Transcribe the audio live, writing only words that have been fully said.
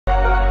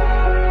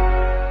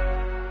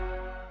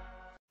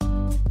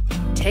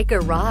Take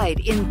a ride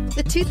in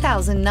the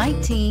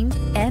 2019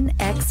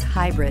 NX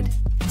Hybrid.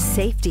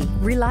 Safety,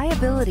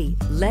 reliability,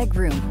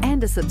 legroom,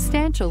 and a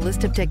substantial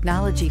list of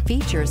technology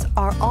features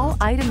are all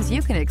items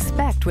you can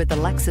expect with the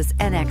Lexus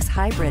NX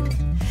Hybrid.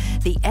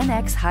 The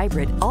NX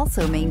Hybrid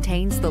also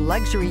maintains the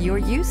luxury you're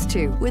used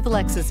to with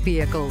Lexus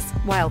vehicles,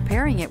 while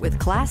pairing it with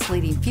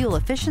class-leading fuel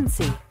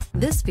efficiency.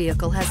 This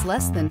vehicle has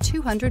less than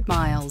 200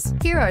 miles.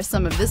 Here are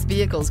some of this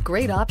vehicle's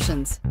great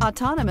options: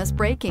 autonomous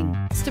braking,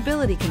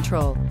 stability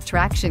control,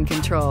 traction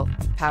control,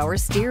 power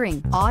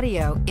steering,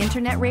 audio,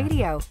 internet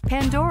radio,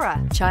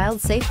 Pandora, child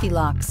safety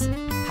locks,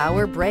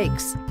 power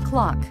brakes,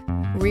 clock,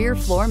 rear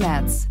floor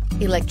mats,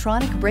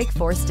 electronic brake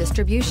force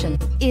distribution.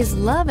 Is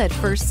love at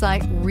first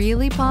sight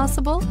really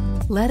possible?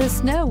 Let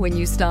us know when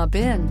you stop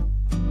in.